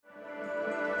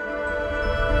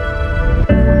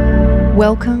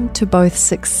Welcome to both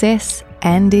Success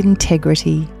and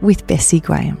Integrity with Bessie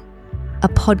Graham, a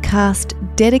podcast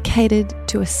dedicated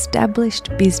to established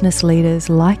business leaders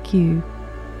like you,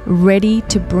 ready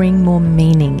to bring more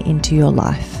meaning into your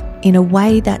life in a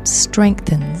way that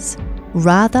strengthens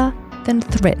rather than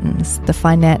threatens the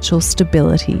financial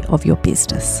stability of your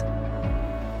business.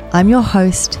 I'm your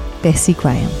host, Bessie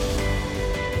Graham.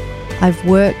 I've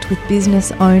worked with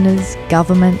business owners,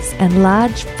 governments, and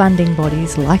large funding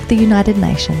bodies like the United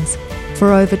Nations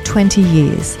for over 20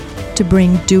 years to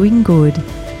bring doing good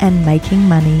and making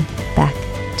money back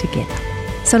together.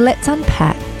 So let's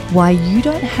unpack why you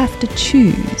don't have to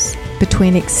choose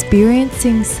between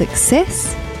experiencing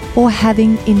success or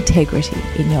having integrity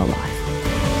in your life.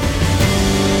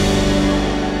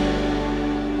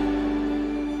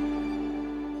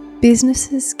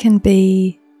 Businesses can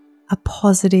be a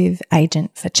positive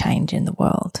agent for change in the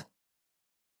world.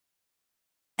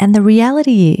 And the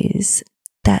reality is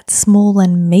that small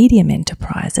and medium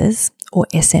enterprises, or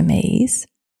SMEs,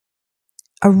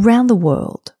 around the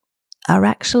world are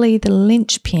actually the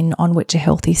linchpin on which a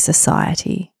healthy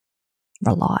society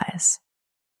relies.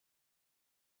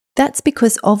 That's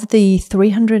because of the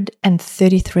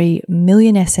 333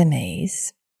 million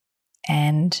SMEs,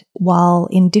 and while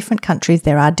in different countries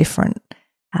there are different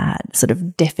sort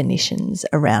of definitions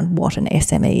around what an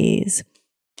SME is,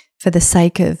 for the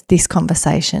sake of this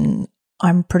conversation,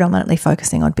 I'm predominantly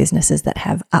focusing on businesses that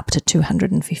have up to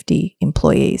 250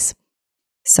 employees.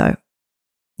 So,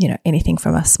 anything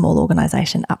from a small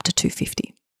organisation up to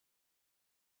 250.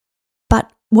 But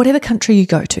whatever country you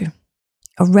go to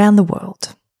around the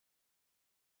world,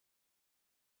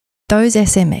 those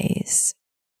SMEs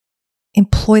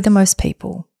employ the most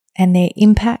people, and their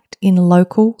impact in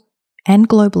local and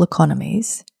global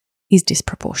economies is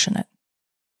disproportionate.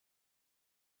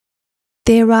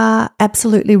 There are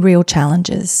absolutely real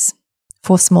challenges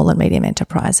for small and medium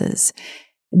enterprises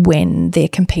when they're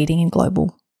competing in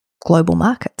global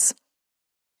markets.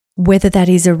 Whether that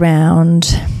is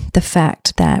around the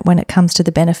fact that when it comes to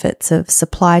the benefits of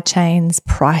supply chains,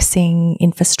 pricing,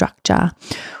 infrastructure,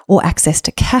 or access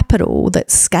to capital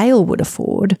that scale would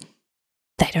afford,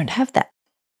 they don't have that.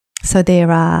 So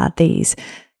there are these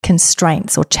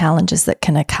constraints or challenges that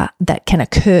can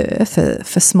occur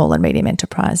for small and medium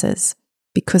enterprises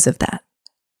because of that.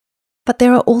 But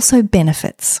there are also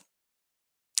benefits,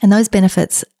 and those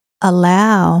benefits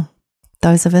allow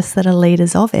those of us that are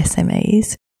leaders of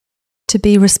SMEs to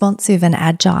be responsive and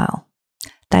agile.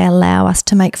 They allow us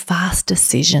to make fast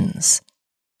decisions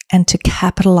and to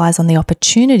capitalise on the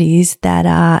opportunities that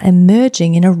are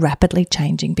emerging in a rapidly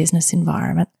changing business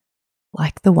environment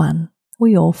like the one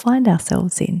we all find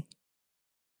ourselves in.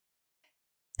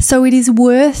 So it is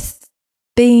worth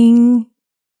being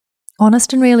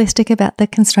honest and realistic about the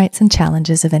constraints and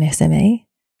challenges of an SME,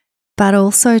 but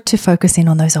also to focus in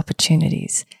on those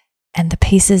opportunities and the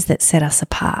pieces that set us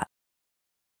apart.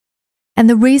 And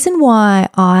the reason why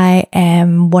I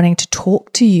am wanting to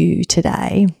talk to you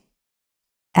today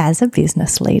as a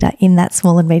business leader in that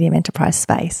small and medium enterprise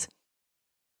space,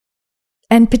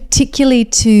 and particularly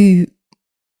to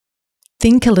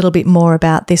think a little bit more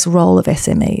about this role of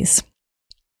SMEs,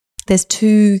 there's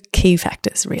two key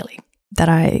factors really that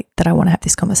I want to have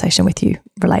this conversation with you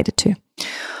related to.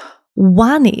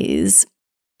 One is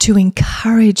to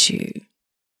encourage you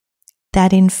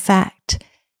that in fact,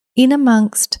 in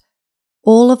amongst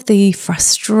all of the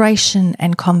frustration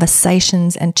and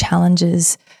conversations and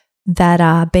challenges that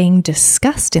are being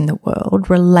discussed in the world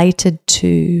related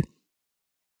to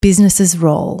business's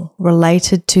role,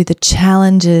 related to the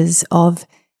challenges of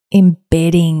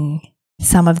embedding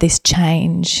some of this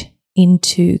change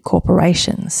into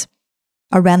corporations,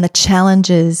 around the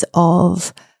challenges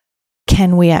of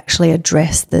can we actually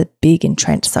address the big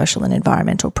entrenched social and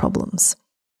environmental problems,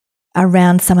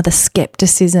 around some of the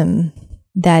skepticism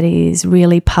that is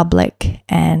really public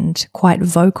and quite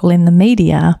vocal in the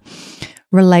media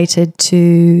related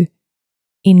to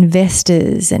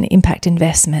investors and impact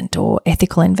investment or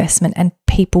ethical investment, and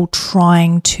people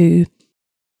trying to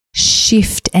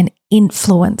shift and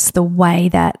influence the way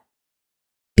that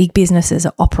big businesses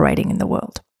are operating in the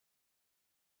world.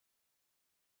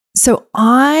 So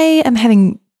I am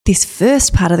having this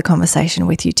first part of the conversation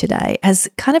with you today as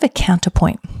kind of a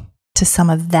counterpoint to some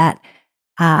of that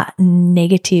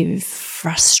negative,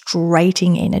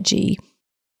 frustrating energy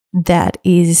that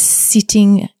is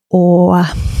sitting or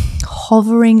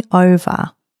hovering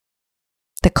over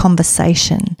the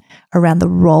conversation around the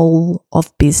role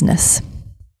of business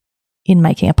in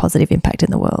making a positive impact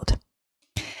in the world.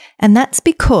 And that's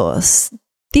because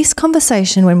this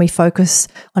conversation, when we focus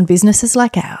on businesses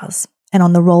like ours and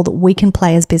on the role that we can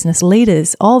play as business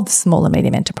leaders of small and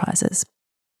medium enterprises,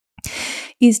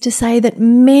 is to say that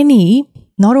many,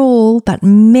 not all, but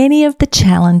many of the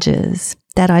challenges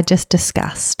that I just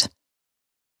discussed,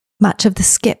 much of the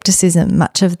skepticism,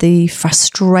 much of the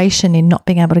frustration in not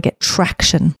being able to get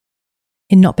traction,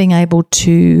 in not being able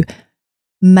to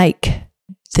make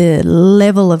the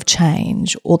level of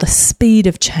change or the speed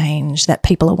of change that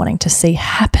people are wanting to see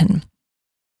happen,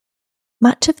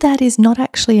 much of that is not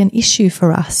actually an issue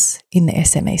for us in the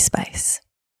SME space.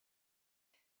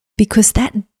 Because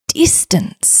that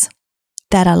distance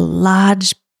that a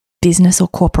large business or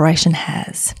corporation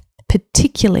has,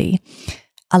 particularly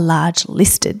a large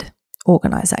listed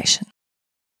organisation,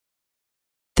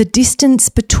 the distance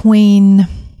between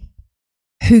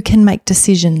who can make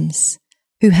decisions,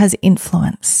 who has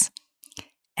influence,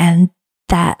 and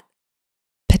that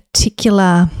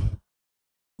particular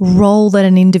role that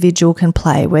an individual can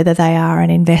play, whether they are an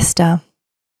investor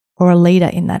or a leader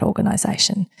in that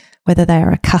organisation, whether they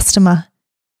are a customer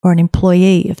or an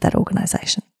employee of that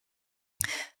organisation.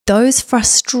 Those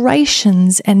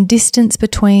frustrations and distance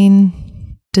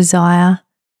between desire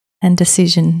and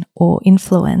decision or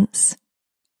influence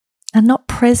are not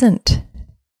present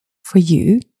for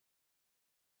you,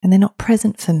 and they're not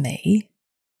present for me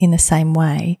in the same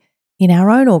way in our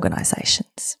own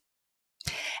organisations.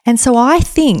 And so I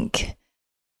think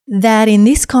that in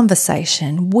this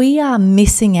conversation, we are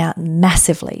missing out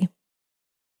massively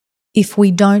if we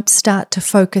don't start to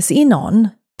focus in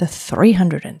on the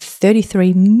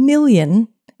 333 million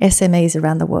SMEs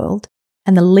around the world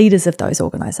and the leaders of those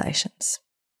organisations.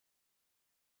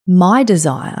 My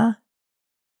desire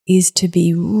is to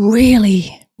be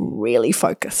really, really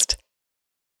focused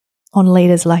on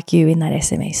leaders like you in that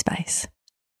SME space,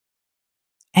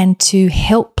 and to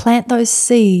help plant those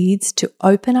seeds to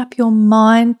open up your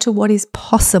mind to what is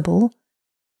possible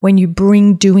when you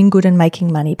bring doing good and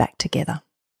making money back together.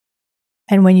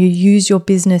 And when you use your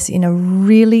business in a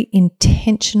really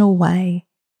intentional way,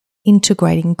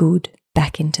 integrating good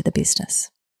back into the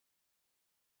business.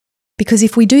 Because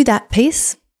if we do that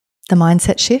piece, the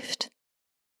mindset shift,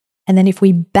 and then if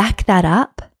we back that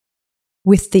up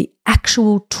with the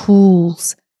actual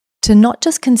tools to not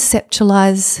just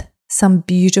conceptualize some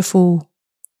beautiful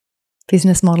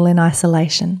business model in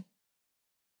isolation,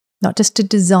 not just to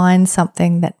design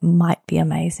something that might be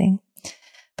amazing,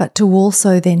 but to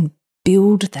also then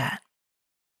build that,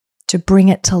 to bring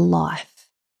it to life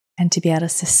and to be able to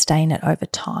sustain it over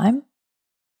time.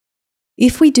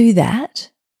 If we do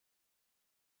that,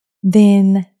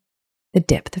 then the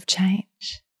depth of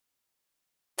change,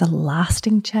 the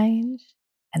lasting change,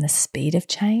 and the speed of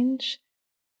change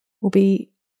will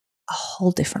be a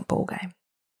whole different ballgame.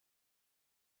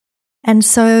 And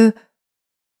so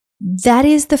that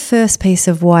is the first piece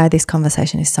of why this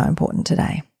conversation is so important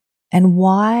today, and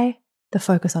why the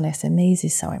focus on SMEs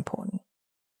is so important.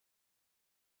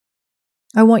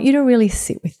 I want you to really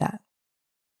sit with that,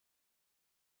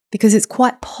 because it's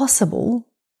quite possible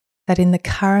that in the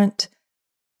current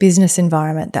business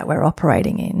environment that we're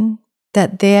operating in,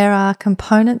 that there are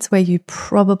components where you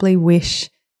probably wish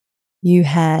you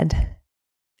had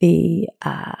the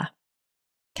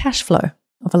cash flow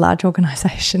of a large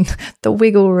organisation, the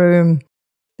wiggle room.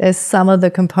 There's some of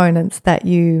the components that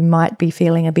you might be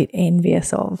feeling a bit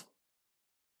envious of.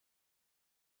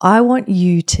 I want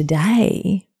you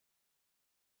today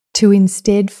to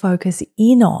instead focus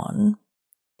in on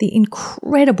the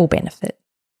incredible benefit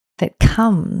that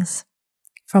comes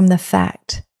from the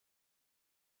fact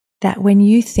that when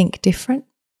you think different,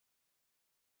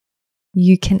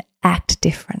 you can act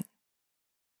different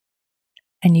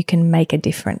and you can make a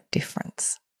different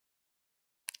difference.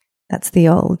 That's the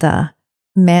old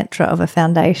mantra of a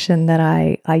foundation that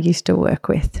I used to work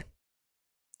with.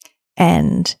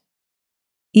 And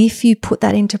if you put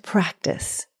that into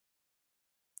practice,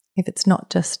 if it's not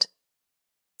just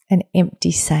an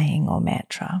empty saying or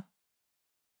mantra,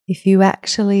 if you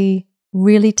actually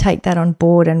really take that on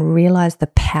board and realize the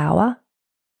power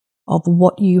of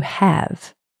what you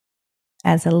have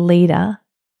as a leader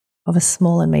of a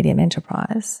small and medium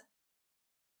enterprise,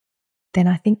 then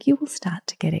I think you will start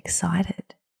to get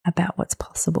excited about what's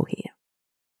possible here.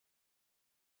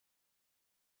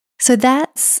 So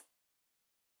that's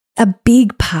a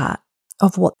big part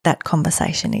of what that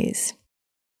conversation is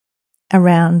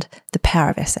around the power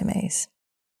of SMEs.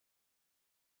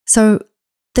 So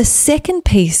the second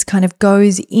piece kind of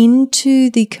goes into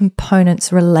the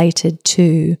components related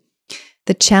to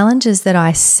the challenges that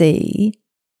I see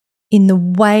in the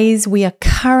ways we are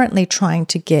currently trying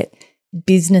to get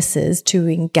businesses to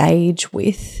engage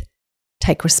with,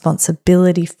 take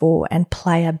responsibility for, and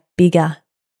play a bigger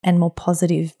and more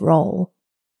positive role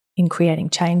in creating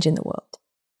change in the world.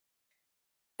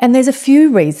 And there's a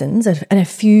few reasons and a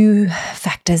few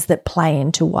factors that play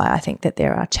into why I think that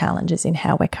there are challenges in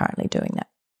how we're currently doing that.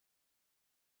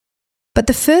 But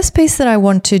the first piece that I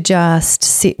want to just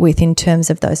sit with in terms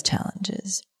of those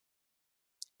challenges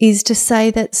is to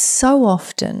say that so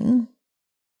often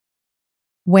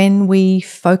when we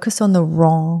focus on the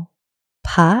wrong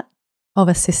part of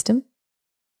a system,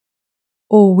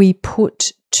 or we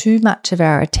put too much of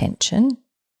our attention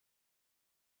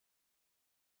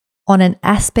on an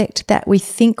aspect that we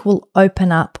think will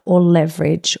open up or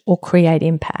leverage or create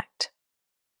impact,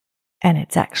 and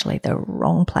it's actually the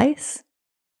wrong place,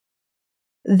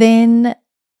 then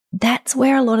that's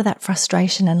where a lot of that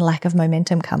frustration and lack of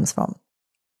momentum comes from.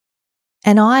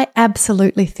 And I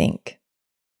absolutely think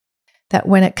that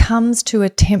when it comes to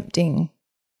attempting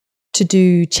to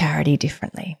do charity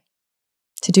differently,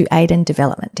 to do aid and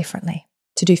development differently,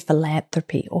 to do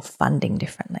philanthropy or funding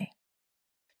differently,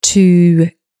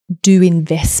 to do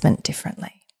investment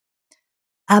differently,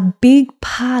 a big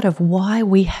part of why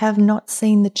we have not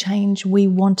seen the change we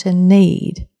want and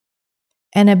need,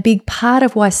 and a big part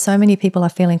of why so many people are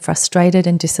feeling frustrated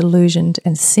and disillusioned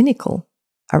and cynical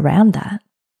around that,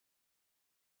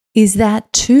 is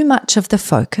that too much of the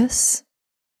focus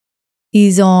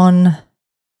is on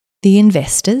the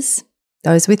investors,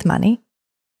 those with money,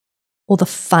 or the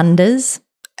funders,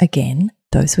 again,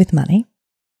 those with money,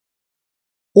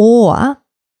 or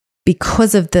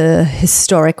because of the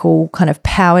historical kind of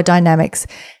power dynamics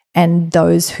and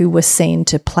those who were seen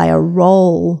to play a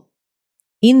role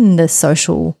in the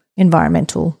social,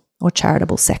 environmental, or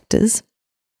charitable sectors,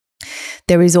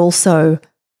 there is also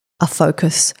a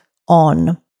focus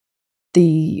on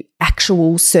the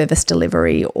actual service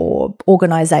delivery or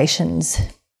organisations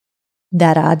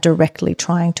that are directly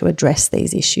trying to address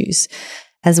these issues,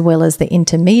 as well as the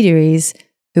intermediaries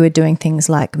who are doing things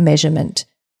like measurement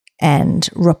and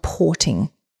reporting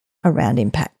around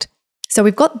impact. So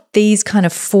we've got these kind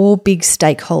of four big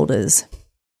stakeholders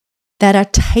that are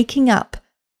taking up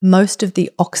most of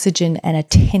the oxygen and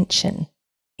attention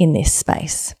in this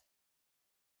space.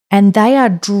 And they are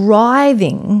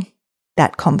driving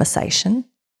that conversation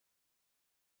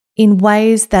in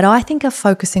ways that I think are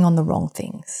focusing on the wrong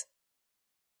things.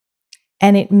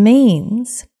 And it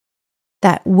means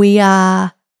that we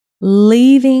are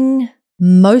leaving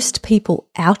most people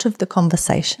out of the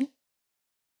conversation.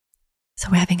 So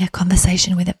we're having a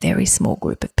conversation with a very small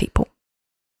group of people.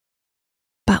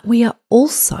 But we are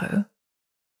also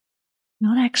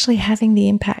not actually having the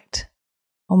impact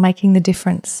or making the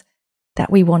difference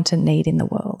that we want and need in the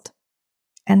world.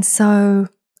 And so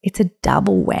it's a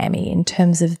double whammy in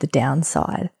terms of the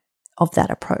downside of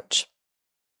that approach.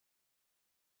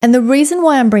 And the reason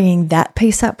why I'm bringing that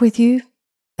piece up with you,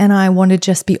 and I want to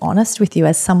just be honest with you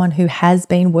as someone who has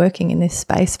been working in this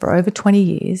space for over 20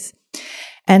 years,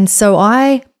 and so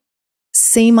I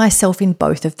see myself in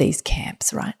both of these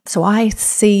camps, right? So I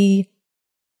see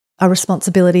a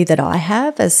responsibility that I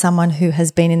have as someone who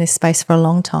has been in this space for a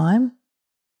long time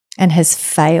and has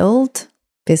failed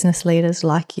business leaders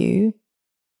like you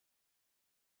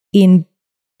in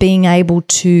being able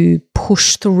to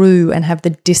push through and have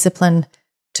the discipline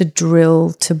to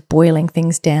drill to boiling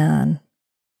things down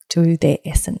to their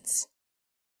essence,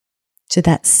 to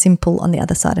that simple on the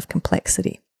other side of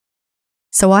complexity.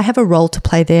 So I have a role to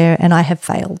play there, and I have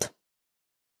failed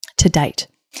to date.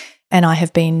 And I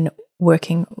have been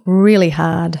working really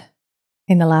hard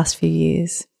in the last few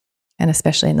years, and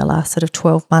especially in the last sort of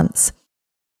 12 months,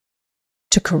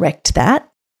 to correct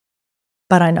that.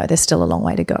 But I know there's still a long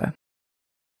way to go.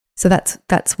 So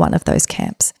that's one of those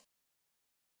camps.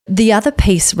 The other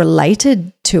piece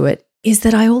related to it is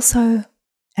that I also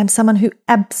am someone who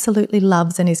absolutely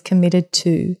loves and is committed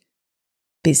to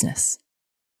business.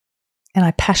 And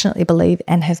I passionately believe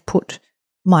and have put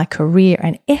my career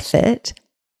and effort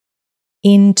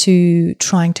into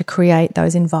trying to create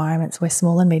those environments where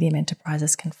small and medium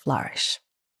enterprises can flourish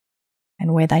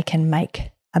and where they can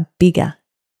make a bigger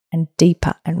and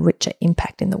deeper and richer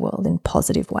impact in the world in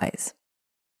positive ways.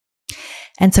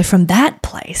 And so from that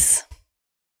place,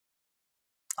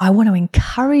 I want to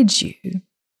encourage you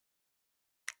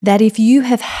that if you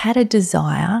have had a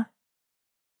desire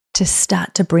to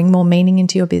start to bring more meaning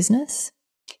into your business,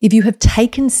 if you have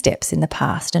taken steps in the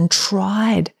past and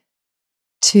tried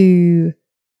to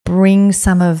bring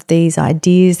some of these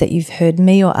ideas that you've heard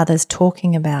me or others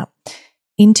talking about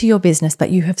into your business, but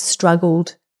you have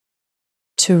struggled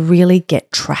to really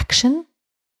get traction,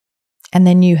 and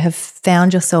then you have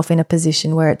found yourself in a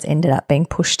position where it's ended up being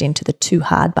pushed into the too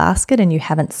hard basket and you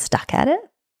haven't stuck at it,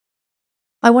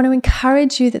 I want to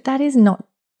encourage you that that is not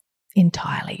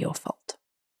entirely your fault.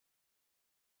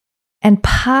 And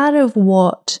part of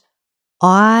what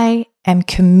I am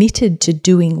committed to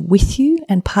doing with you,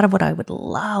 and part of what I would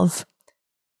love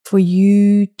for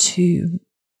you to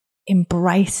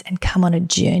embrace and come on a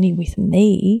journey with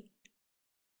me,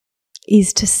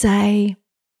 is to say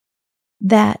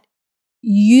that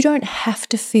you don't have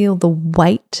to feel the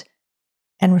weight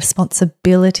and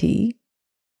responsibility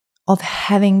of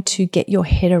having to get your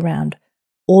head around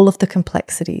all of the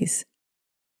complexities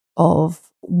of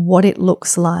what it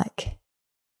looks like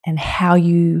and how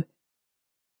you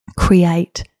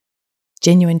create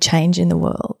genuine change in the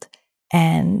world,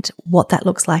 and what that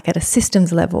looks like at a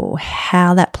systems level,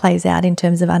 how that plays out in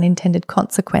terms of unintended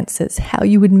consequences, how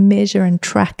you would measure and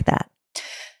track that.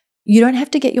 You don't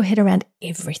have to get your head around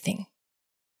everything,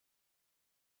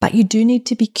 but you do need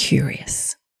to be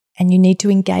curious, and you need to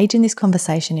engage in this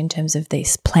conversation in terms of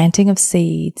this planting of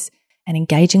seeds and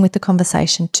engaging with the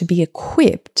conversation to be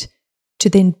equipped to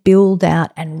then build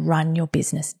out and run your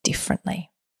business differently.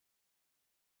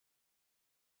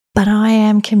 But I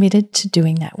am committed to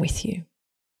doing that with you.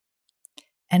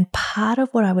 And part of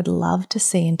what I would love to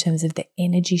see in terms of the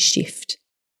energy shift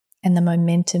and the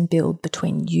momentum build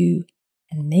between you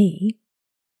and me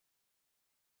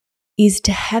is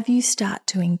to have you start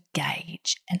to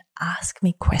engage and ask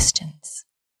me questions.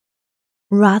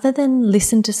 Rather than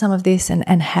listen to some of this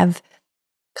and have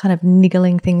kind of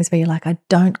niggling things where you're like, I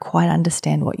don't quite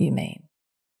understand what you mean.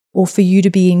 Or for you to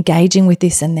be engaging with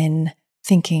this and then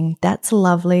thinking, that's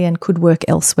lovely and could work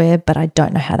elsewhere, but I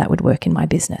don't know how that would work in my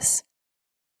business.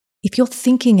 If you're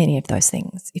thinking any of those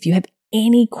things, if you have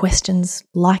any questions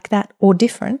like that or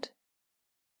different,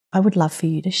 I would love for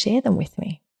you to share them with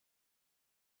me,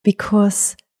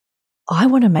 because I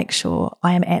want to make sure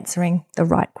I am answering the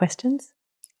right questions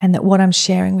and that what I'm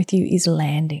sharing with you is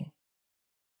landing.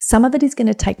 Some of it is going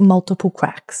to take multiple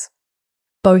cracks,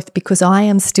 both because I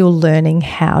am still learning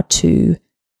how to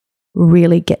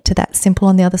really get to that simple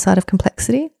on the other side of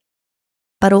complexity,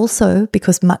 but also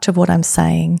because much of what I'm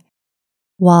saying,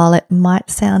 while it might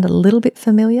sound a little bit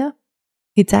familiar,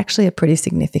 it's actually a pretty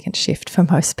significant shift for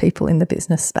most people in the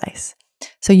business space.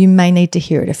 So you may need to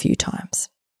hear it a few times.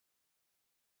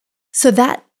 So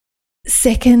that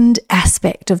second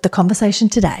aspect of the conversation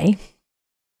today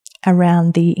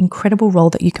around the incredible role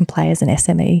that you can play as an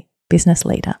SME business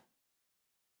leader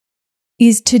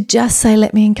is to just say,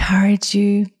 let me encourage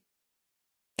you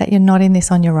that you're not in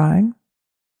this on your own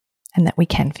and that we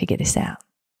can figure this out.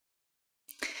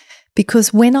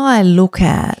 Because when I look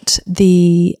at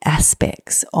the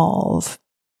aspects of,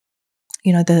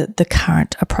 the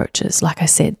current approaches, like I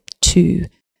said, to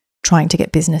trying to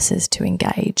get businesses to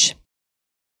engage,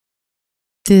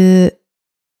 the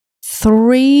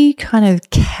three kind of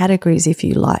categories, if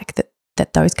you like,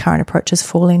 that those current approaches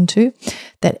fall into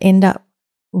that end up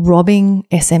robbing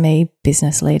SME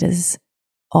business leaders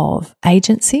of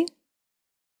agency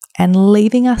and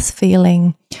leaving us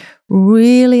feeling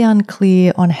really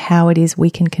unclear on how it is we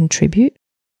can contribute.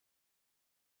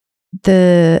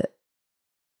 The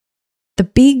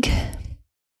big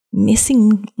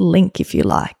missing link, if you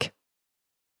like,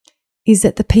 is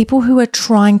that the people who are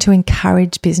trying to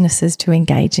encourage businesses to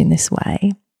engage in this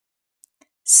way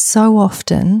so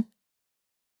often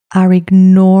are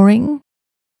ignoring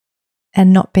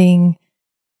and not being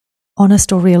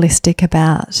honest or realistic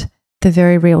about the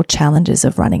very real challenges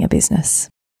of running a business,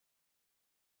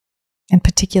 and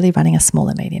particularly running a small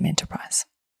and medium enterprise.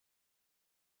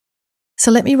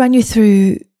 So let me run you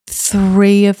through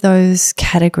three of those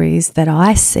categories that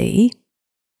I see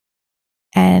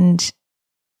and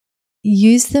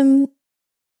use them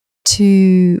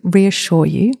to reassure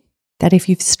you that if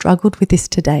you've struggled with this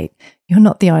to date, you're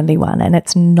not the only one and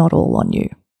it's not all on you.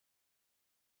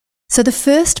 So the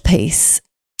first piece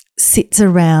sits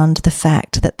around the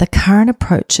fact that the current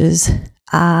approaches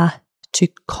are too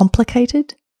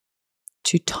complicated,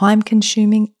 too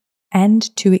time-consuming,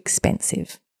 and too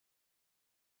expensive.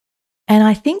 And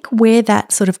I think where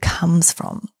that sort of comes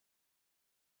from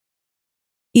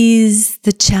is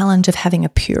the challenge of having a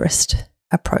purist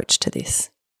approach to this.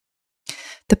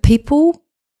 The people,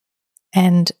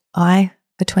 and I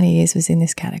for 20 years was in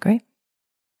this category,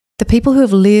 the people who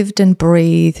have lived and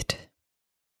breathed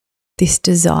this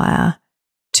desire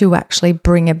to actually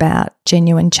bring about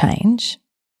genuine change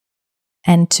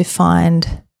and to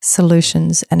find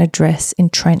solutions and address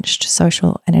entrenched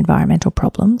social and environmental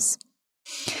problems.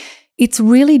 It's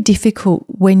really difficult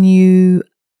when you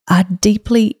are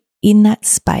deeply in that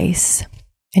space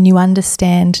and you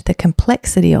understand the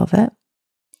complexity of it.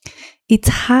 It's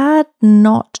hard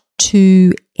not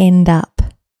to end up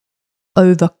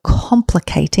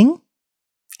overcomplicating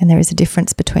And there is a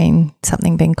difference between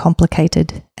something being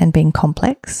complicated and being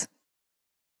complex.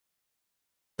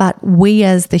 But we,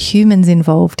 as the humans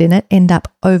involved in it, end up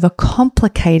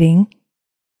overcomplicating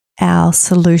our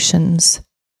solutions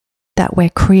that we're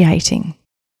creating.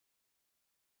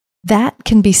 That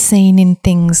can be seen in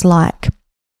things like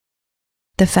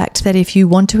the fact that if you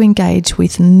want to engage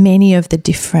with many of the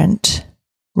different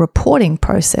reporting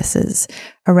processes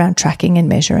around tracking and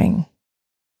measuring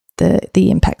the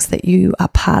impacts that you are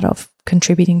part of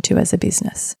contributing to as a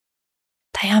business,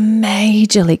 they are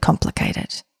majorly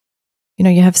complicated. You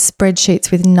know, you have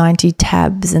spreadsheets with 90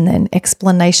 tabs and then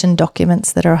explanation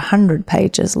documents that are 100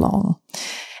 pages long.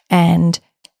 And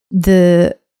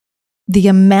the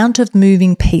amount of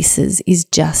moving pieces is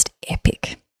just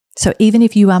epic. So even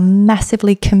if you are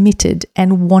massively committed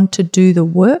and want to do the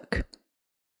work,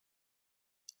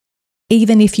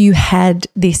 even if you had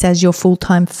this as your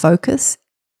full-time focus,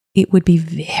 it would be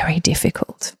very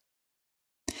difficult.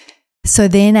 So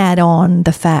then add on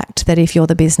the fact that if you're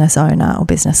the business owner or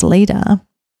business leader,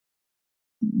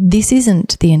 this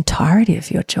isn't the entirety of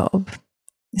your job.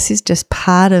 This is just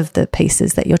part of the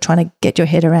pieces that you're trying to get your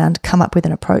head around, come up with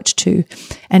an approach to,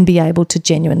 and be able to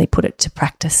genuinely put it to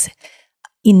practice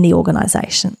in the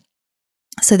organisation.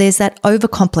 So there's that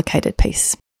overcomplicated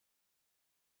piece.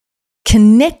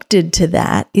 Connected to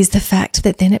that is the fact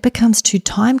that then it becomes too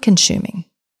time-consuming.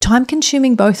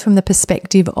 Time-consuming both from the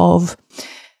perspective of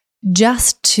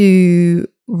just to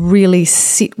really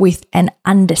sit with and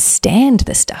understand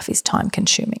the stuff is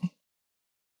time-consuming.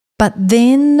 But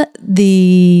then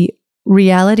the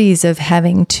realities of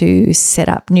having to set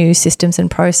up new systems and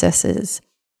processes,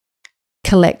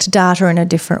 collect data in a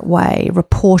different way,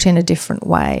 report in a different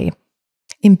way,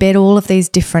 embed all of these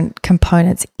different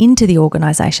components into the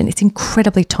organisation, it's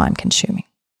incredibly time-consuming.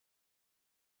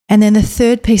 And then the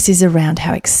third piece is around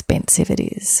how expensive it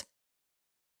is.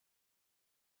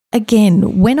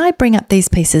 Again, when I bring up these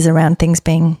pieces around things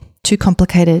being too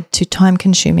complicated, too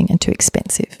time-consuming and too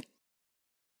expensive,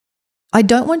 I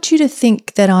don't want you to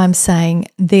think that I'm saying,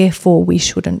 therefore we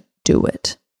shouldn't do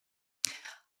it.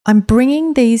 I'm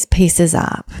bringing these pieces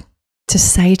up to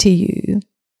say to you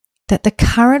that the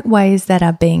current ways that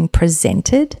are being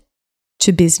presented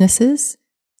to businesses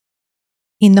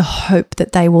in the hope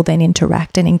that they will then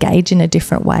interact and engage in a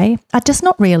different way are just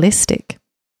not realistic.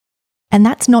 And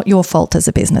that's not your fault as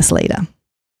a business leader.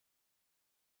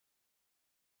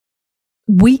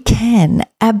 We can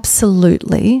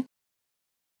absolutely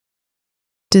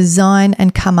design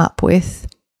and come up with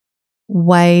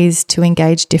ways to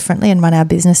engage differently and run our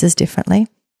businesses differently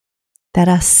that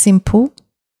are simple,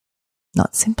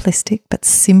 not simplistic, but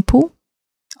simple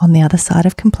on the other side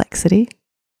of complexity,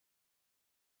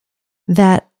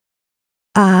 that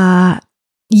are,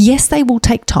 yes, they will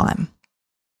take time.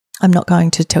 I'm not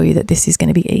going to tell you that this is going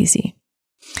to be easy.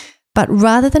 But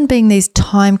rather than being these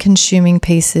time-consuming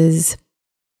pieces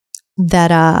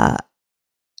that are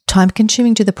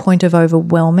time-consuming to the point of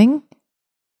overwhelming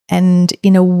and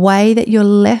in a way that you're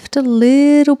left a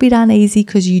little bit uneasy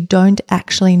because you don't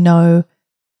actually know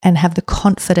and have the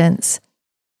confidence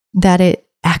that it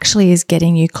actually is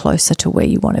getting you closer to where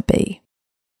you want to be.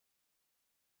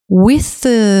 With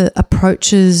the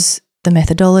approaches, the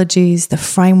methodologies, the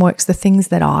frameworks, the things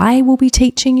that I will be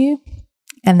teaching you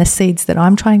and the seeds that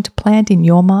I'm trying to plant in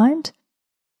your mind,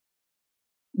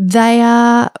 they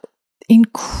are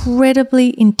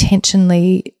incredibly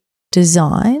intentionally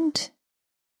designed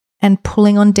and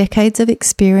pulling on decades of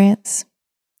experience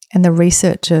and the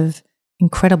research of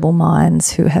incredible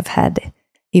minds who have had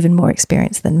even more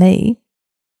experience than me.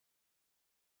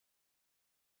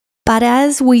 But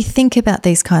as we think about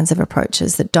these kinds of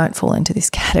approaches that don't fall into this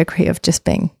category of just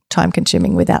being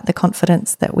time-consuming without the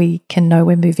confidence that we can know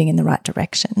we're moving in the right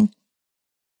direction,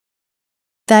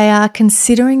 they are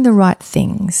considering the right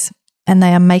things and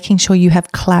they are making sure you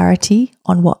have clarity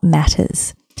on what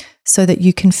matters so that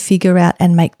you can figure out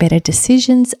and make better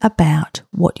decisions about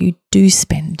what you do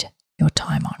spend your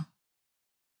time on.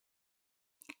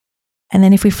 And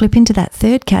then if we flip into that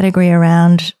third category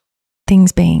around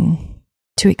things being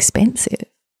too expensive,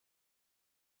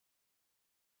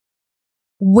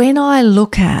 when I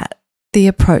look at the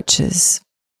approaches,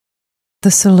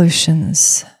 the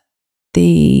solutions,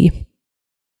 the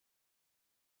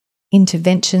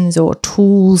interventions or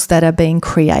tools that are being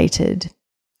created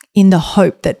in the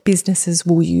hope that businesses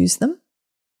will use them,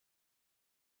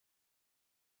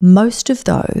 most of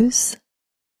those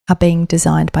are being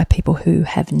designed by people who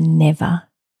have never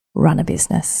run a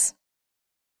business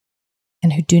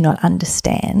and who do not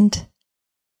understand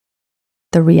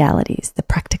the realities, the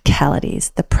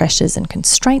practicalities, the pressures and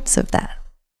constraints of that.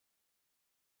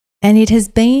 And it has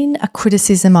been a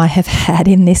criticism I have had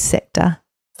in this sector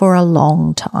for a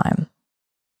long time.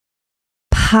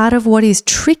 Part of what is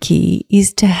tricky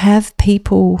is to have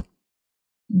people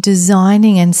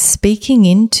designing and speaking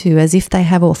into, as if they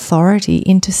have authority,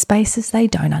 into spaces they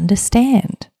don't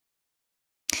understand.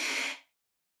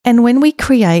 And when we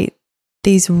create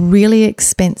these really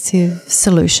expensive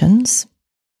solutions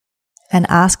and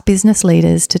ask business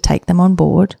leaders to take them on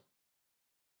board,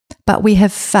 but we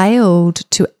have failed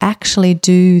to actually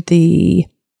do the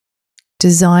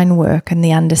design work and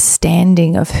the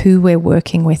understanding of who we're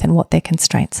working with and what their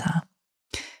constraints are.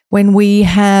 When we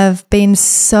have been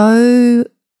so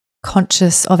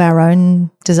conscious of our own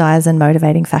desires and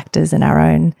motivating factors and our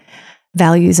own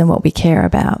values and what we care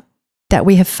about, that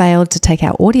we have failed to take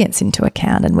our audience into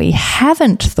account, and we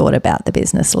haven't thought about the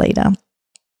business leader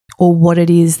or what it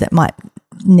is that might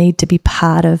need to be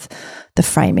part of the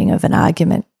framing of an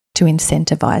argument to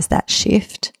incentivize that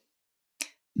shift.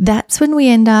 That's when we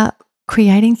end up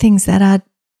creating things that are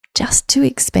just too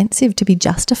expensive to be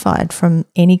justified from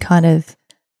any kind of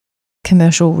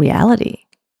commercial reality.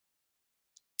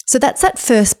 So that's that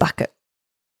first bucket.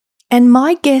 And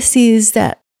my guess is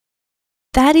that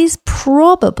that is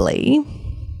probably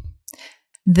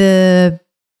the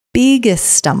biggest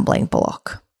stumbling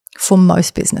block for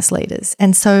most business leaders.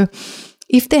 And so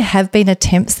if there have been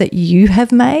attempts that you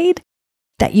have made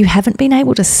that you haven't been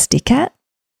able to stick at,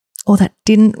 or that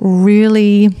didn't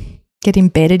really get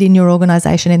embedded in your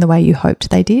organization in the way you hoped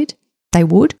they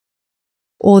would,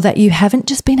 or that you haven't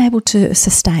just been able to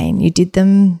sustain, you did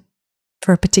them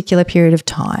for a particular period of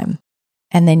time,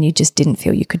 and then you just didn't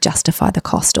feel you could justify the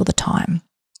cost or the time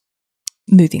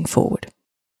moving forward,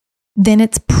 then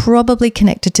it's probably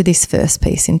connected to this first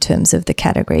piece in terms of the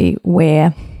category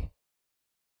where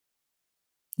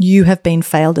you have been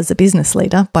failed as a business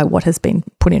leader by what has been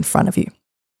put in front of you.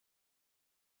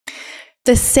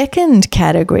 The second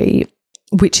category,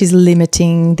 which is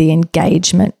limiting the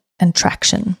engagement and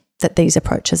traction that these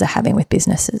approaches are having with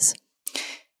businesses,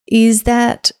 is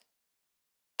that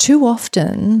too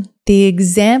often the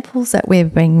examples that we're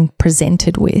being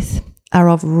presented with are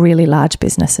of really large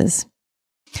businesses.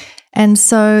 And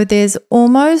so there's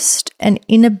almost an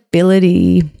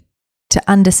inability to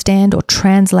understand or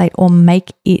translate or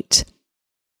make it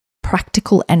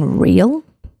practical and real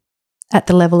at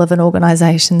the level of an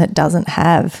organization that doesn't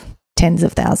have tens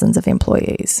of thousands of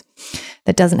employees,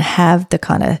 that doesn't have the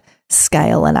kind of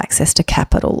scale and access to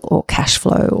capital or cash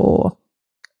flow or,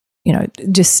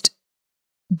 just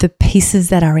the pieces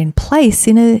that are in place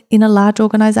in a large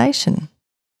organization.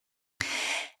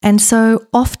 And so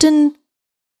often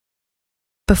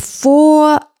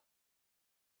before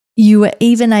you were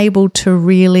even able to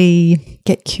really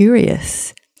get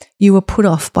curious, you were put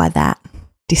off by that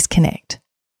disconnect.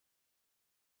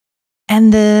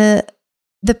 And the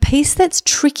piece that's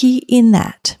tricky in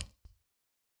that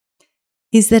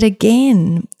is that,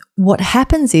 again, what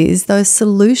happens is those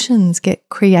solutions get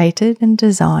created and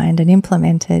designed and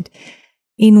implemented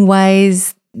in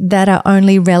ways that are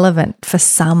only relevant for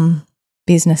some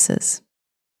businesses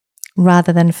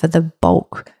rather than for the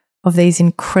bulk of these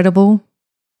incredible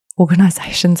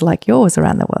organizations like yours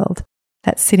around the world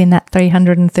that sit in that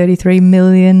 333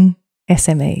 million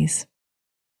SMEs.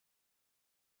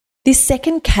 This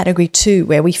second category too,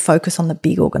 where we focus on the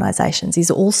big organizations,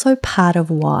 is also part of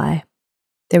why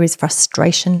there is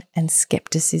frustration and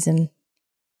skepticism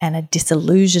and a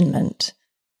disillusionment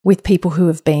with people who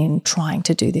have been trying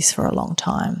to do this for a long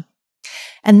time.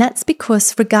 And that's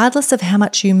because regardless of how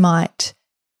much you might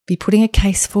be putting a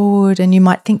case forward and you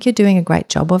might think you're doing a great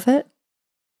job of it,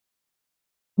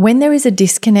 when there is a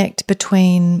disconnect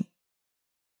between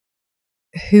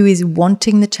who is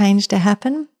wanting the change to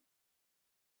happen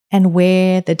and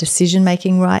where the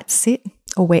decision-making rights sit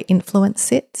or where influence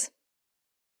sits,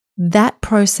 that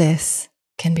process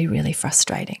can be really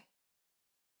frustrating.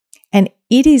 And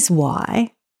it is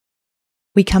why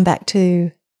we come back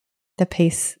to the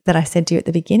piece that I said to you at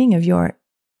the beginning of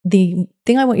the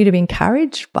thing I want you to be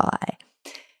encouraged by,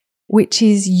 which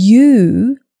is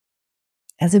you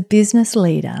as a business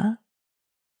leader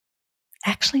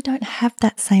actually don't have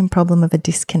that same problem of a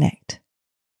disconnect.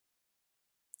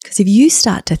 Because if you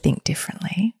start to think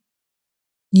differently,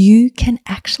 you can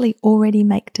actually already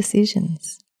make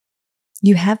decisions.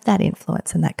 You have that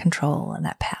influence and that control and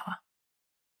that power.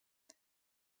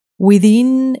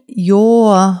 Within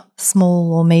your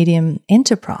small or medium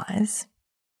enterprise,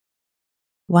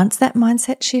 once that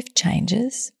mindset shift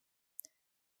changes,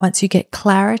 once you get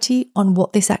clarity on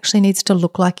what this actually needs to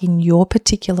look like in your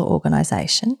particular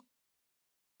organization,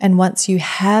 and once you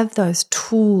have those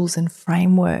tools and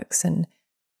frameworks and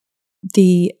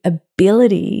the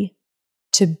ability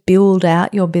to build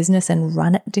out your business and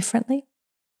run it differently,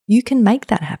 you can make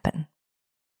that happen.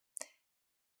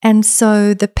 And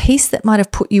so the piece that might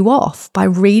have put you off by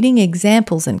reading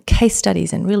examples and case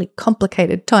studies and really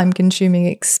complicated, time-consuming,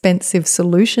 expensive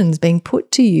solutions being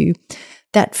put to you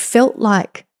that felt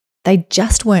like they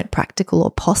just weren't practical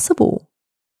or possible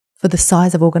for the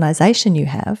size of organization you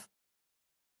have,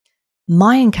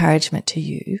 my encouragement to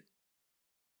you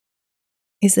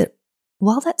is that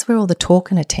while that's where all the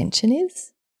talk and attention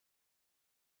is,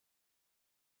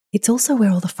 it's also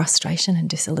where all the frustration and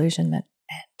disillusionment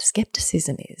and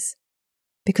skepticism is,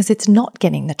 because it's not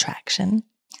getting the traction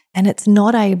and it's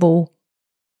not able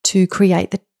to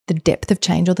create the depth of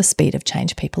change or the speed of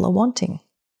change people are wanting.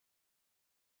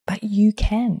 But you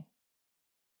can.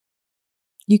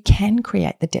 You can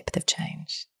create the depth of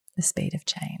change, the speed of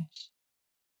change.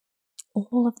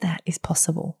 All of that is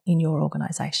possible in your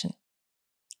organisation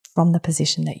from the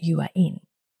position that you are in.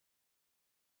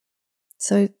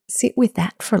 So sit with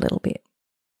that for a little bit.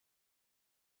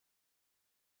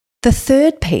 The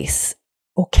third piece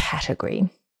or category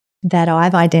that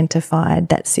I've identified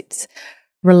that sits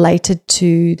related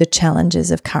to the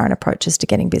challenges of current approaches to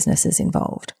getting businesses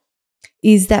involved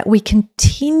is that we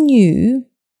continue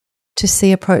to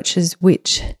see approaches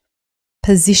which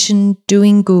position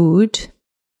doing good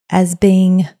as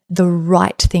being the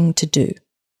right thing to do.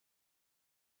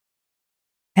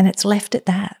 And it's left at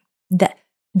that.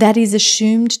 That is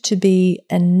assumed to be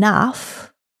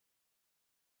enough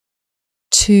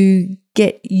to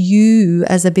get you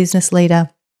as a business leader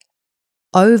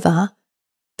over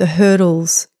the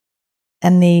hurdles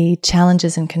and the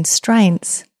challenges and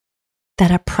constraints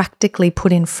that are practically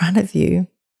put in front of you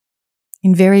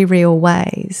in very real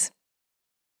ways.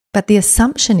 But the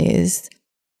assumption is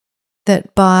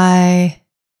that by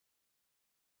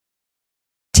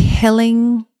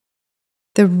telling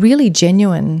the really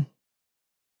genuine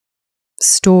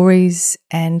stories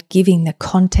and giving the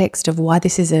context of why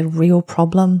this is a real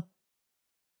problem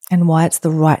and why it's the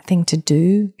right thing to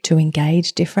do to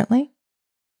engage differently,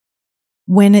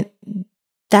 when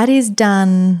that is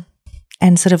done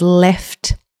and sort of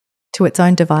left to its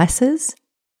own devices,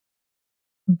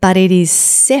 but it is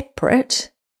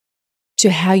separate to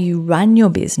how you run your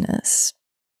business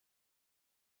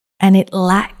and it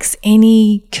lacks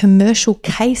any commercial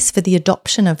case for the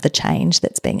adoption of the change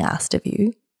that's being asked of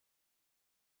you,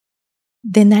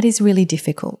 then that is really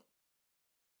difficult.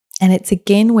 And it's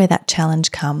again where that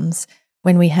challenge comes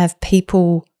when we have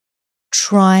people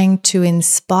trying to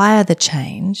inspire the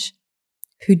change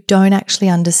who don't actually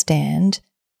understand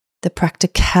the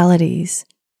practicalities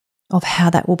of how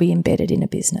that will be embedded in a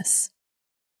business.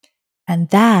 And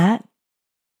that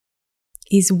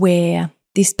is where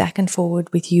this back and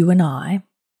forward with you and I,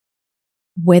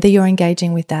 whether you're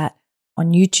engaging with that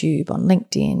on YouTube, on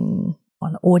LinkedIn,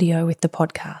 on audio with the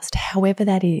podcast, however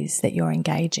that is that you're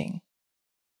engaging,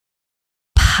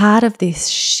 part of this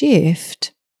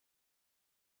shift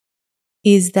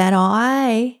is that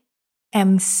I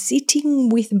am sitting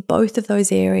with both of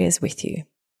those areas with you.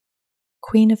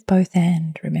 Queen of both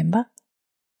and, remember?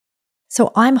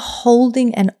 So I'm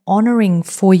holding and honouring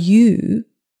for you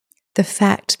the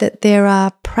fact that there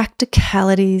are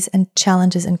practicalities and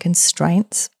challenges and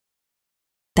constraints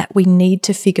that we need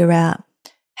to figure out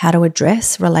how to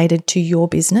address related to your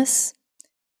business.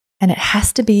 And it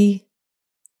has to be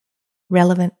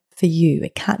relevant for you.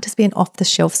 It can't just be an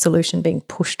off-the-shelf solution being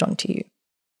pushed onto you.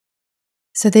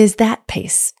 So there's that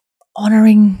piece,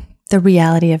 honouring the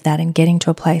reality of that and getting to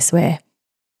a place where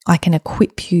I can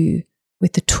equip you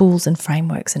with the tools and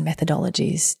frameworks and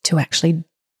methodologies to actually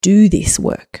do this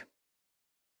work.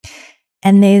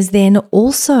 And there's then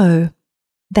also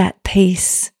that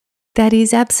piece that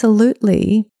is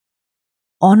absolutely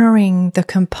honouring the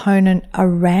component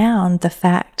around the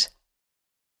fact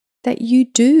that you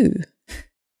do,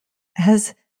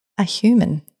 as a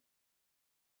human,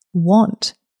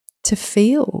 want to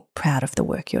feel proud of the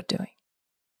work you're doing.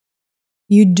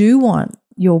 You do want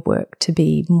your work to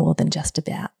be more than just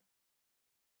about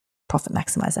profit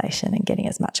maximization and getting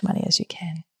as much money as you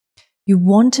can. You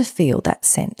want to feel that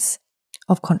sense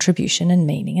of contribution and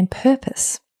meaning and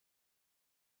purpose.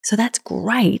 So that's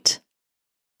great.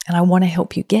 And I want to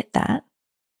help you get that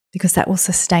because that will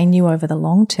sustain you over the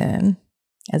long term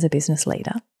as a business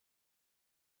leader.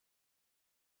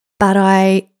 But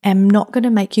I am not going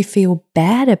to make you feel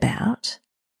bad about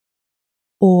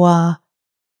or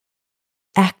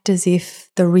act as if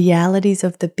the realities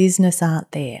of the business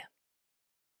aren't there.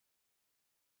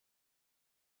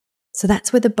 So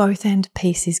that's where the both and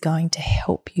piece is going to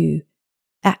help you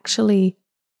actually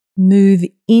move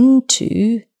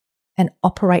into and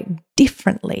operate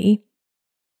differently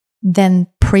than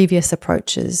previous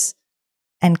approaches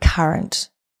and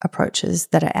current approaches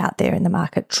that are out there in the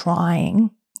market trying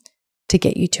to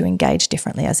get you to engage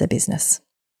differently as a business.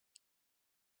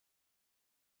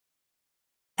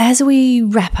 As we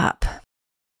wrap up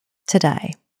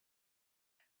today,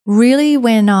 really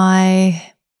when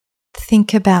I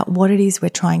think about what it is we're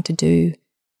trying to do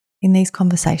in these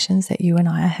conversations that you and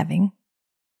I are having,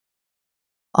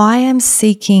 I am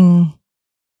seeking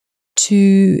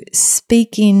to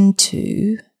speak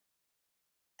into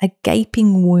a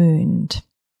gaping wound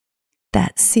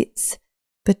that sits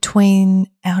between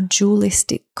our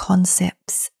dualistic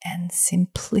concepts and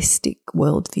simplistic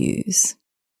worldviews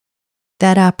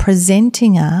that are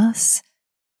presenting us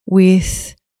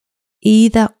with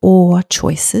either or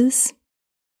choices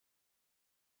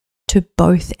to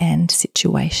both and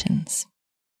situations.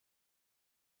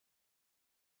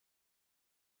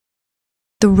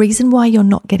 The reason why you're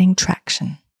not getting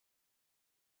traction,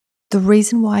 the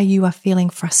reason why you are feeling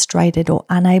frustrated or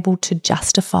unable to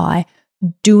justify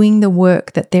doing the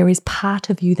work that there is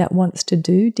part of you that wants to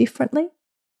do differently,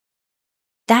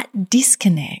 that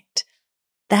disconnect,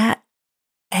 that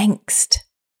angst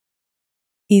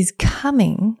is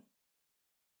coming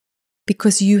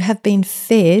because you have been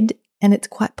fed, and it's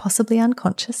quite possibly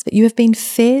unconscious, but you have been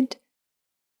fed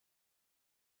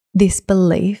this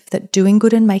belief that doing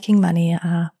good and making money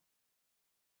are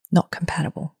not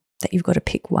compatible, that you've got to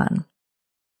pick one.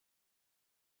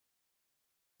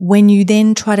 When you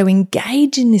then try to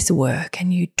engage in this work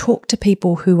and you talk to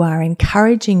people who are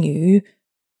encouraging you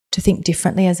to think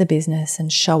differently as a business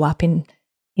and show up in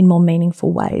more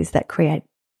meaningful ways that create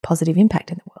positive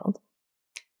impact in the world,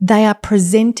 they are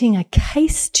presenting a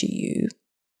case to you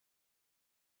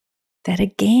that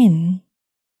again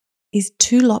is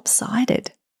too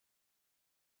lopsided.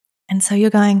 And so you're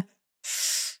going,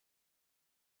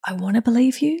 I want to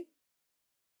believe you.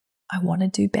 I want to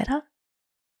do better.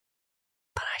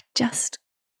 But I just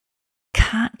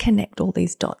can't connect all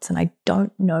these dots and I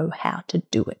don't know how to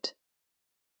do it.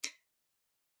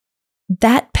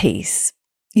 That piece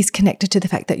is connected to the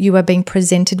fact that you are being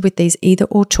presented with these either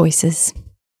or choices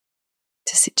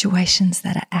to situations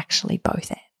that are actually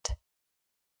both and.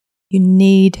 You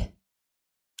need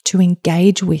to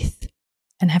engage with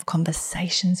and have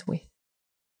conversations with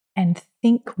and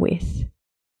think with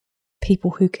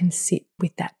people who can sit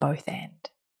with that both and.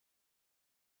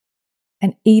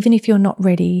 And even if you're not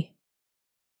ready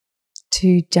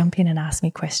to jump in and ask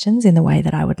me questions in the way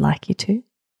that I would like you to,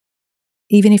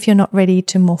 even if you're not ready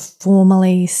to more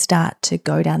formally start to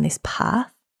go down this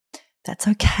path, that's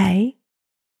okay.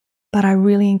 But I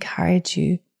really encourage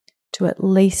you to at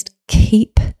least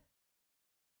keep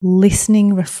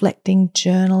listening, reflecting,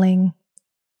 journaling,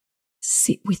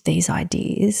 sit with these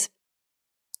ideas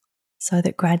so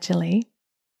that gradually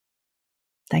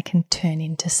they can turn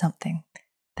into something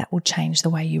that will change the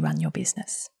way you run your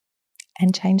business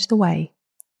and change the way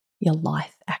your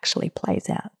life actually plays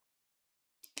out.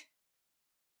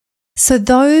 So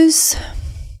those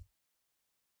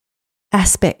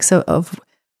aspects of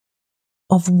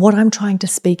what I'm trying to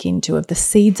speak into, of the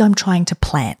seeds I'm trying to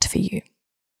plant for you,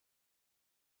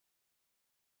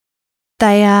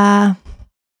 they are,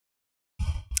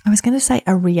 I was going to say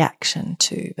a reaction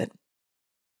to, but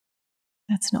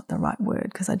that's not the right word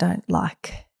because I don't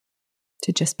like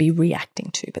to just be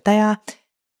reacting to, but they are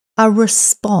a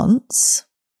response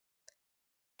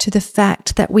to the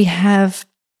fact that we have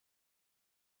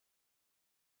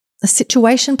a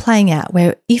situation playing out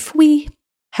where if we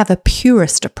have a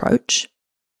purist approach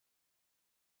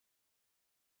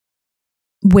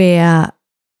where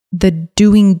the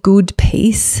doing good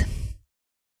piece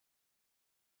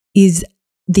is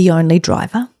the only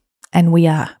driver and we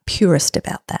are purist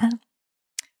about that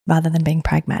rather than being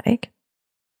pragmatic,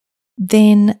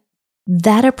 then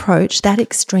that approach, that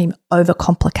extreme,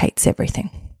 overcomplicates everything.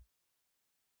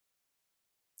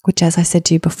 Which, as I said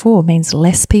to you before, means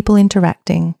less people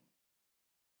interacting,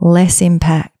 less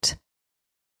impact,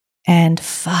 and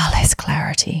far less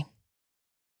clarity.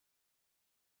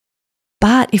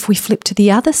 But if we flip to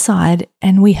the other side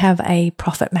and we have a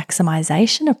profit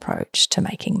maximization approach to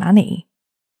making money,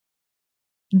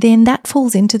 then that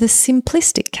falls into the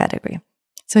simplistic category.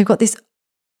 So we've got this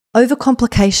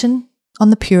overcomplication on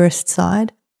the purist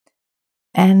side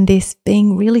and this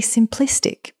being really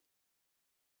simplistic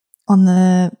on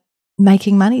the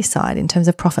making money side in terms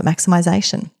of profit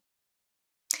maximization.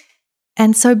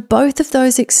 And so both of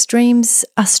those extremes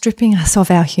are stripping us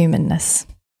of our humanness.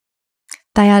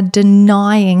 They are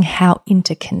denying how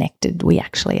interconnected we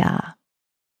actually are.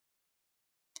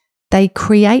 They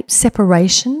create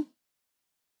separation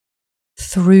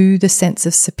through the sense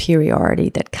of superiority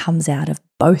that comes out of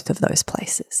both of those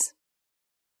places.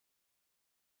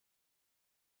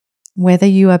 Whether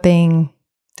you are being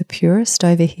the purist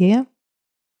over here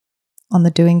on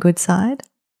the doing good side,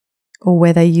 or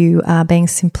whether you are being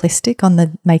simplistic on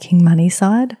the making money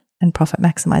side and profit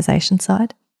maximization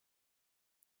side,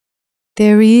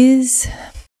 there is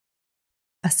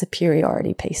a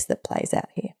superiority piece that plays out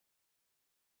here.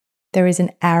 There is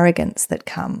an arrogance that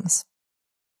comes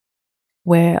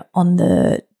where on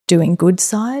the doing good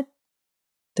side,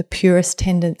 the purist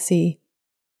tendency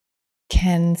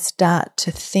can start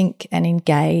to think and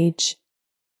engage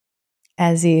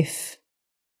as if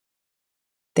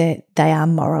they are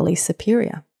morally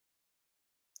superior.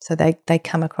 So they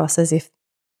come across as if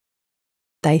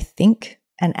they think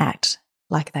and act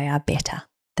like they are better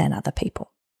than other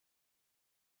people.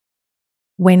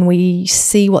 When we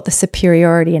see what the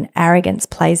superiority and arrogance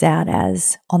plays out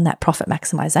as on that profit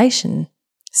maximization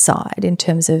side in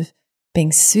terms of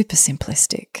being super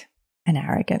simplistic and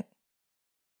arrogant,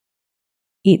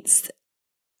 it's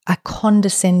a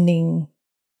condescending,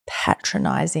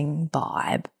 patronizing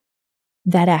vibe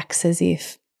that acts as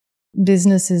if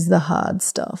business is the hard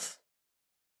stuff.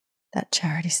 That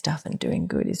charity stuff and doing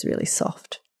good is really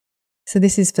soft. So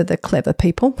this is for the clever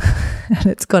people, and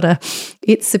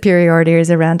its superiority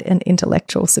is around an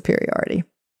intellectual superiority.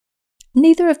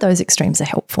 Neither of those extremes are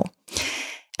helpful.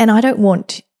 And I don't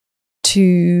want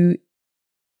to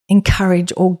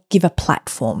encourage or give a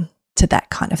platform to that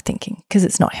kind of thinking because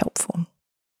it's not helpful.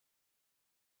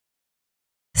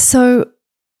 So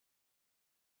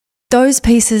those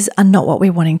pieces are not what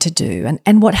we're wanting to do.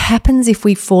 And what happens if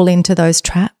we fall into those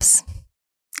traps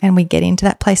and we get into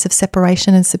that place of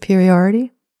separation and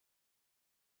superiority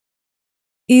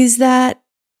is that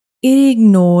it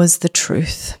ignores the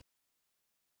truth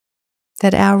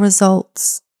that our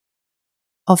results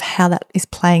of how that is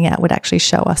playing out would actually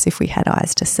show us if we had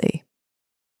eyes to see.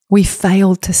 We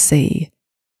fail to see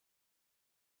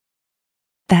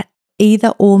that either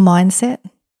or mindset,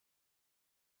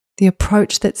 the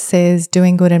approach that says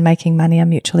doing good and making money are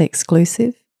mutually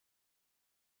exclusive,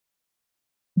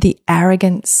 the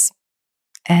arrogance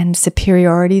and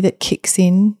superiority that kicks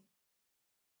in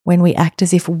when we act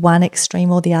as if one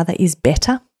extreme or the other is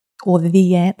better or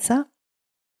the answer,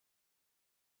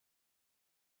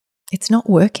 it's not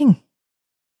working.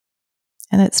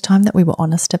 And it's time that we were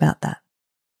honest about that.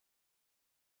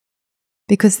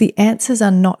 Because the answers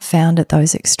are not found at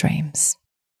those extremes.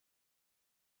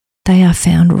 They are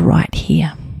found right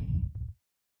here,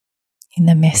 in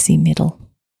the messy middle,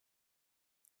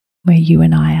 where you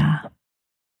and I are.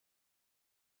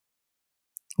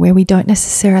 Where we don't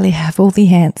necessarily have all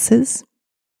the answers,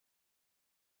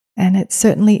 and it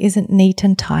certainly isn't neat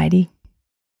and tidy,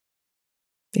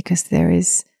 because there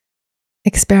is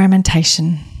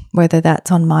experimentation, whether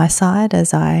that's on my side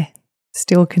as I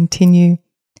still continue.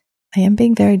 I am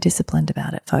being very disciplined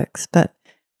about it, folks, but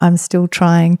I'm still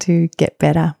trying to get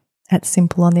better at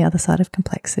simple on the other side of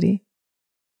complexity.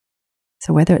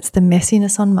 So whether it's the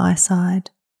messiness on my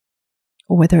side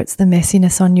or whether it's the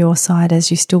messiness on your side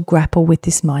as you still grapple with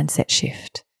this mindset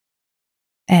shift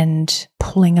and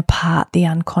pulling apart the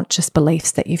unconscious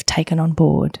beliefs that you've taken on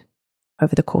board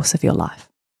over the course of your life.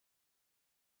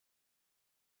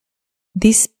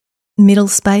 This middle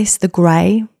space, the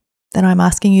grey that I'm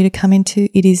asking you to come into,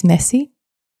 it is messy,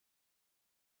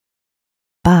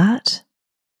 but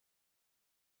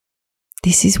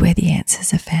this is where the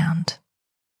answers are found.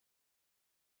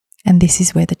 And this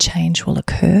is where the change will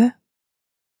occur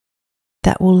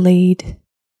that will lead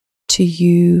to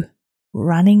you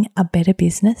running a better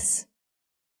business,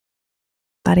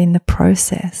 but in the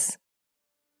process,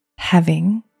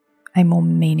 having a more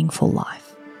meaningful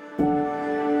life.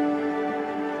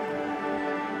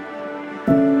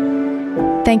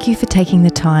 Thank you for taking the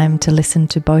time to listen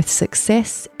to both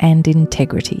Success and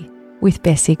Integrity with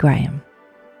Bessie Graham.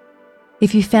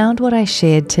 If you found what I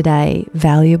shared today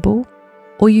valuable,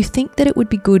 or you think that it would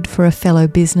be good for a fellow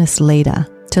business leader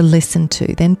to listen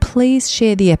to, then please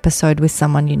share the episode with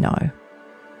someone you know.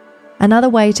 Another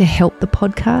way to help the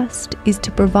podcast is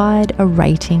to provide a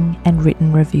rating and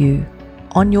written review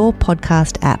on your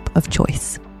podcast app of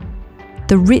choice.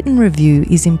 The written review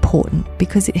is important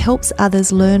because it helps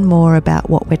others learn more about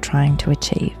what we're trying to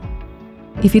achieve.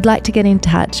 If you'd like to get in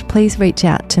touch, please reach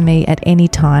out to me at any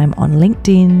time on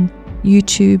LinkedIn,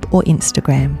 YouTube or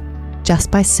Instagram, just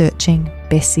by searching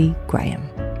Bessie Graham.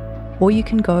 Or you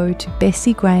can go to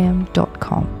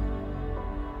bessiegraham.com.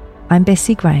 I'm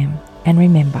Bessie Graham, and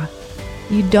remember,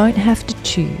 you don't have to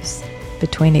choose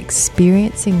between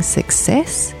experiencing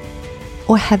success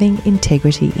or having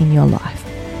integrity in your life.